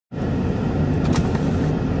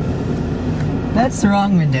That's the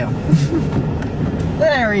wrong window.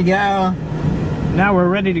 There we go. Now we're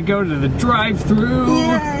ready to go to the drive-thru.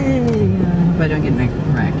 Yay! Hope I don't get in a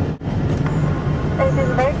wreck.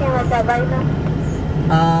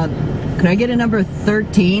 Could I get a number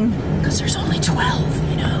 13? Because there's only 12,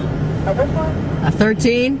 you know. A which one? A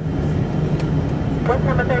 13? What's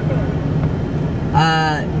number 13?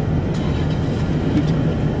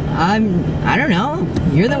 I don't know.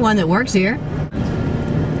 You're the one that works here.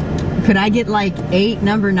 Could I get like 8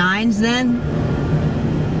 number 9s then?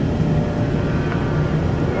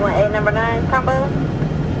 You want 8 number 9 combo?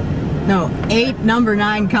 No, 8 number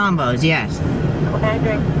 9 combos, yes. What kind of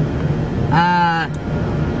drink?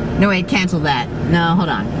 No wait, cancel that. No, hold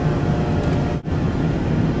on.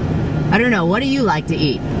 I don't know, what do you like to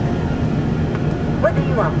eat? What do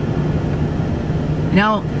you want?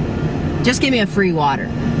 No, just give me a free water.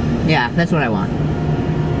 Yeah, that's what I want.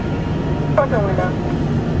 Open the window.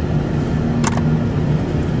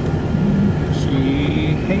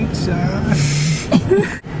 She hates us.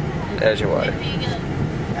 There's your water.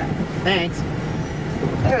 Thanks.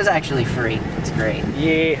 It was actually free. It's great.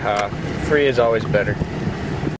 Yeehaw. Free is always better.